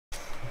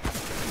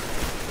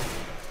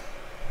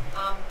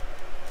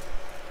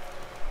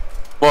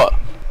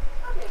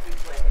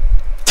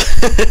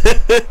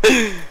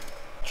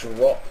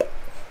Drop.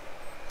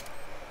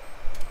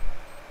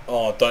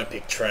 Oh, don't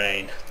pick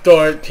train.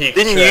 Don't pick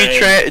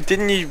train.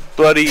 Didn't you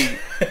bloody...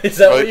 Is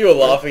that what you were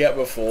laughing at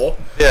before?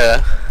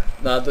 Yeah.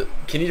 Nah,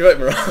 can you vote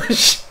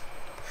Mirage?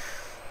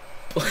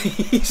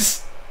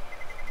 Please.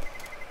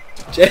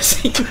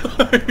 Jesse, no.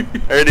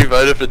 I already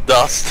voted for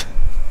Dust.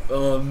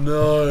 Oh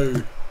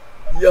no.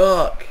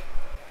 Yuck.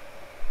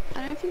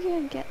 I don't think you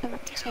can get them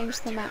to change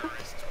the map.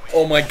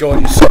 Oh my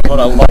god, you're so hot,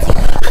 I love you.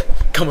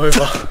 Come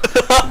over.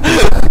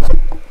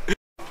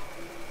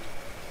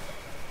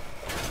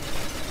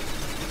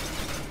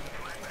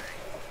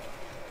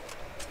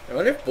 I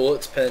wonder if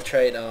bullets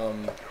penetrate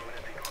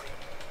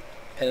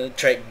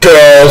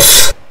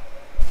girls.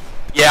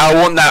 Yeah, I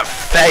want that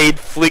fade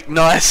flick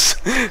nice.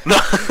 No.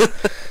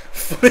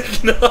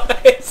 Flick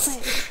nice.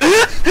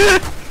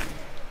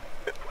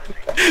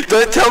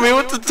 Don't tell me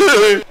what to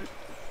do.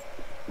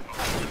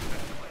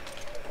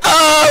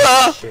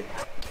 Ah!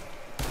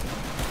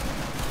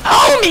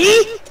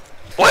 Homie,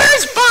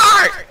 where's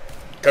Bart?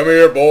 Come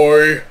here,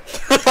 boy.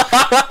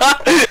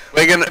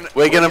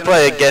 we're gonna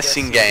play a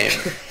guessing game.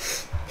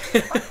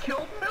 I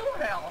killed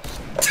Millhouse.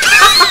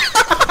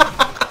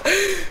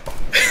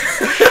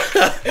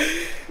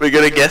 We're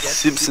gonna guess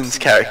Simpsons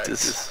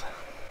characters.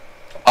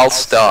 I'll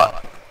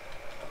start.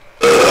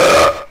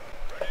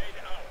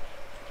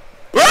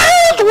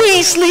 Red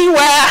Weasley,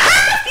 where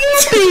have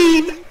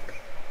you been?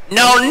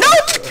 No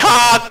note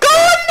card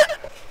gone.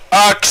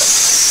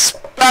 Expelliarmus.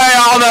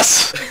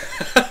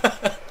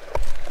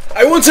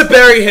 I want to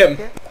bury him.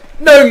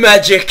 No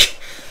magic.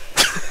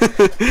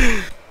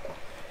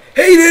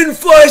 He didn't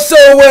fly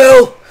so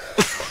well.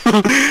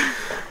 Lot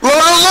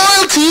of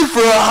loyalty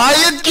for a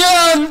hired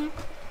gun.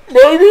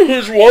 Maybe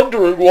he's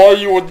wondering why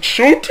you would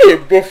shoot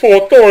him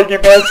before throwing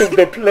him out of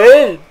the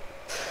plane.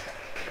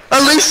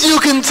 At least you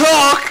can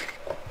talk.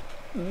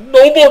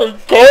 Nobody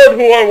cared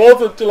who I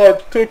was until I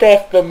took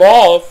off the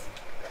mask.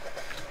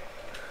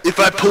 If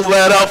I pull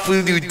that off,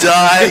 will you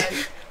die?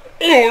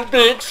 It would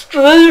be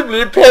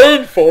extremely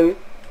painful.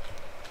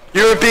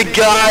 You're a big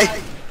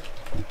guy.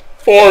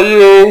 For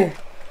you.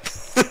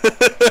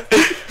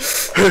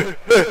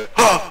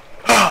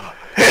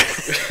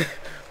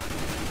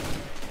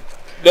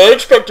 They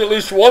expect at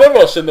least one of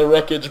us in the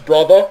wreckage,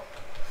 brother.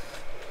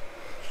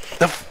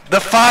 The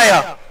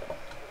fire.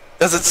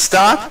 Does it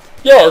start?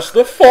 Yes,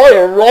 the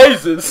fire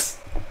rises.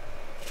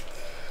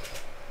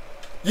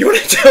 You want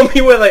to tell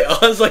me where they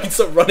are so I can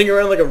stop running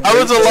around like a I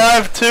was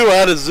alive too,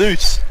 out of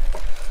Zeus.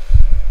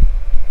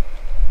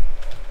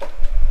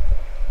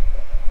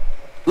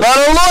 Lot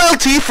of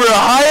loyalty for a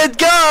hired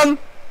gun.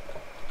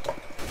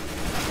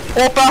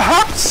 Or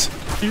perhaps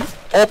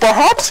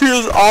he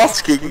is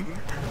asking,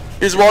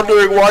 he's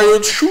wondering why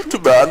you'd shoot a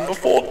man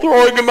before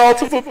throwing him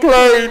out of a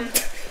plane.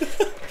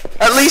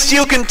 At least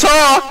you can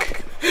talk.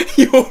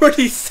 You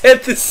already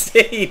said the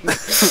scene.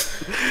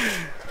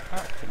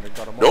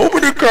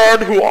 Nobody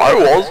cared who I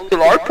was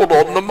till I put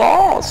on the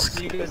mask.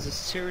 You guys are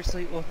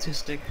seriously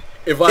autistic.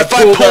 If I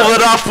pull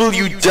it off, will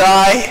you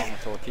die?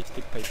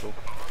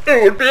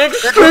 It would be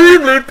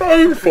extremely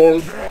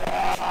painful.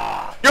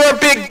 You're a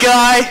big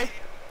guy.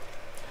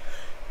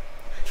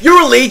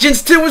 Your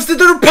allegiance to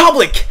the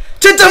Republic,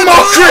 to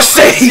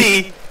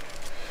democracy.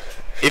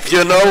 If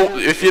you're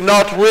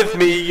not with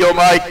me, you're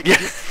my.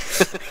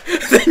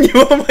 Then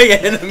you are my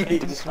enemy.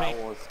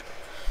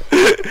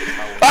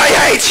 I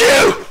hate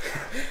you.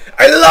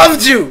 I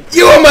loved you.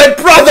 You are my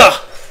brother.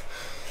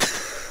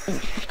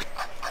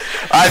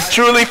 I've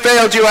truly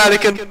failed you,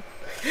 Anakin.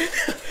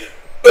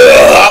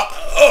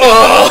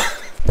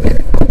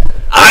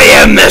 I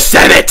am the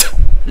Senate.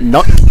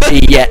 Not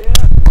yet.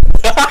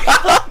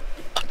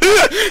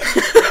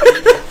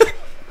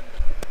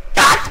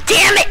 God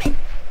damn it!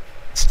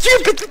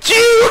 Stupid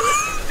Jew!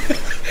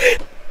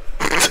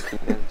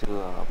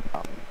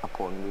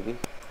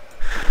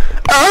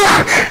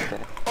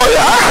 Oh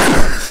yeah!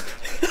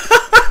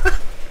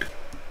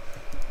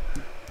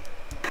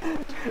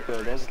 Yo,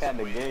 that's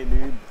kinda gay,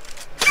 dude.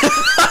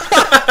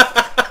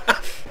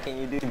 Can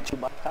you do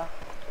Chewbacca?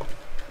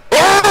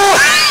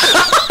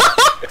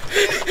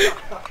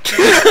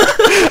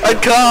 I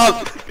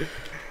can't!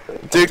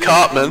 Do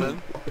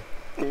Cartman.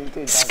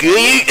 Screw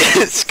you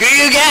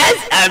guys,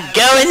 I'm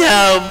going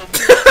home!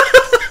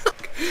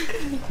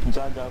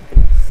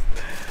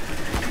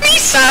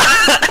 Misa!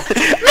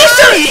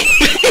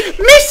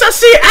 Misa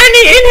see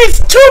Annie in his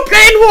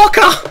two-plane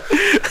walker.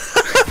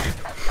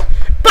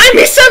 Buy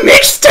me some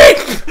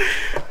mixtape.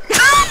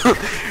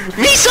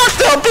 Misa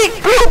still big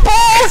blue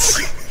balls!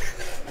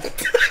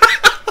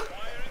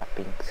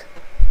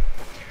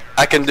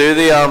 I can do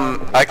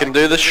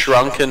the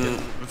shrunken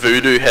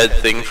voodoo head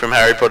thing from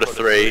Harry Potter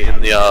 3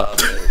 in the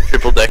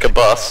triple-decker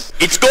bus.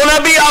 It's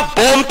gonna be a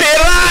bumpy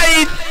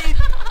ride!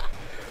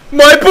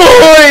 My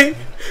boy!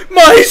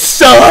 My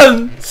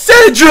son!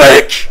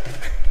 Cedric!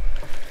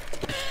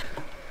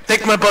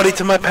 Take my body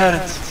to my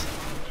parents.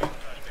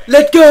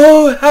 Let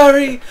go,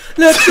 Harry!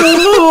 Let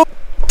go!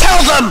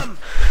 Tell them!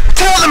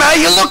 Tell them how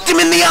you looked him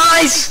in the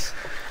eyes!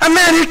 A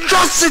man who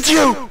trusted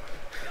you!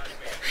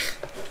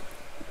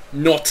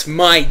 Not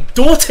my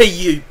daughter,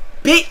 you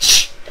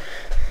bitch!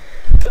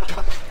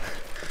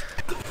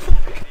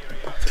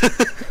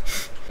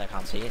 I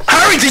can't see it.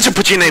 Harry, did you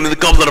put your name in the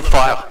Goblet of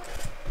Fire?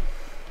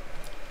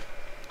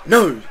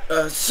 No,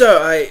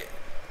 sir,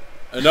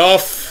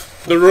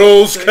 Enough! The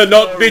rules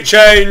cannot be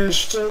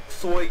changed!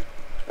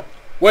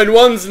 When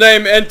one's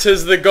name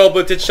enters the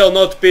goblet, it shall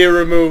not be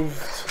removed.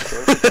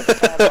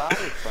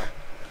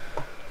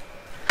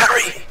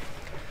 Harry,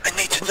 I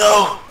need to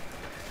know.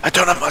 I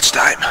don't have much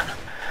time.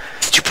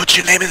 Did you put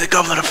your name in the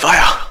Goblet of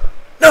Fire?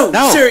 No,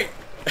 Siri!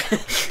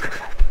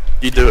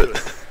 You do it.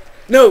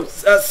 No,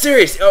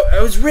 serious,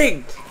 I was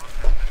rigged.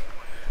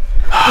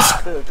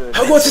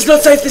 Hogwarts is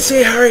not safe this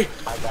year, Harry!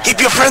 Keep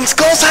your friends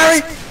close,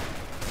 Harry!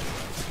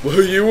 Well,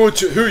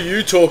 who are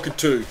you talking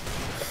to?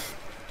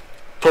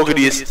 Talking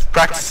to you,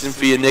 practicing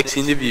for your next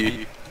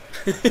interview.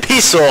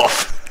 Piss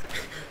off!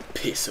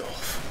 Piss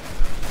off.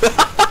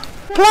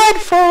 Applied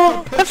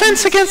for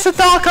Offense Against the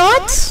Dark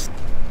Arts?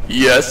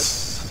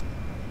 Yes.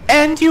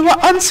 And you were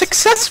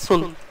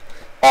unsuccessful.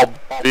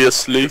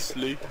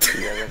 Obviously.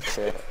 Yeah, that's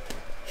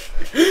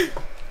it.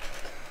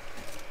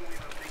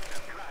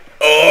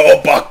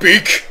 Oh,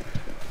 Buckbeak!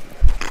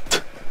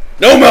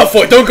 No,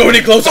 Malfoy, don't go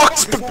any closer!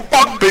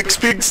 Buckbeak's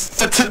been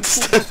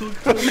sentenced to...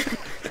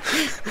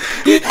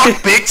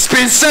 Buckbeak's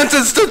been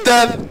sentenced to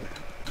death!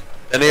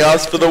 And he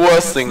asked for the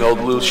worst thing old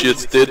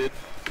Lucius did.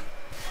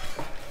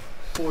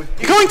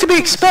 You're going to be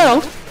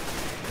expelled?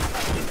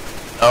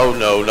 Oh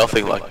no,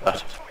 nothing like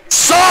that.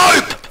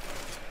 Soap!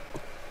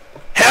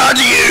 How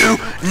do you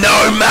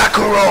know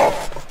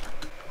Makarov?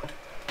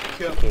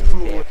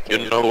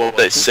 You know what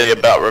they say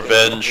about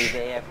revenge.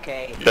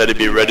 Better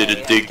be ready to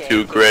dig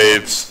 2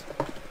 graves.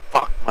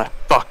 Fuck my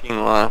fucking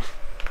life.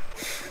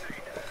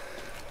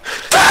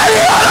 Daddy,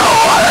 I don't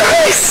wanna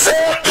be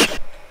sick!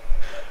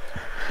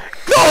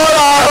 God,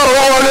 I don't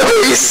wanna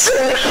be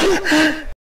sick!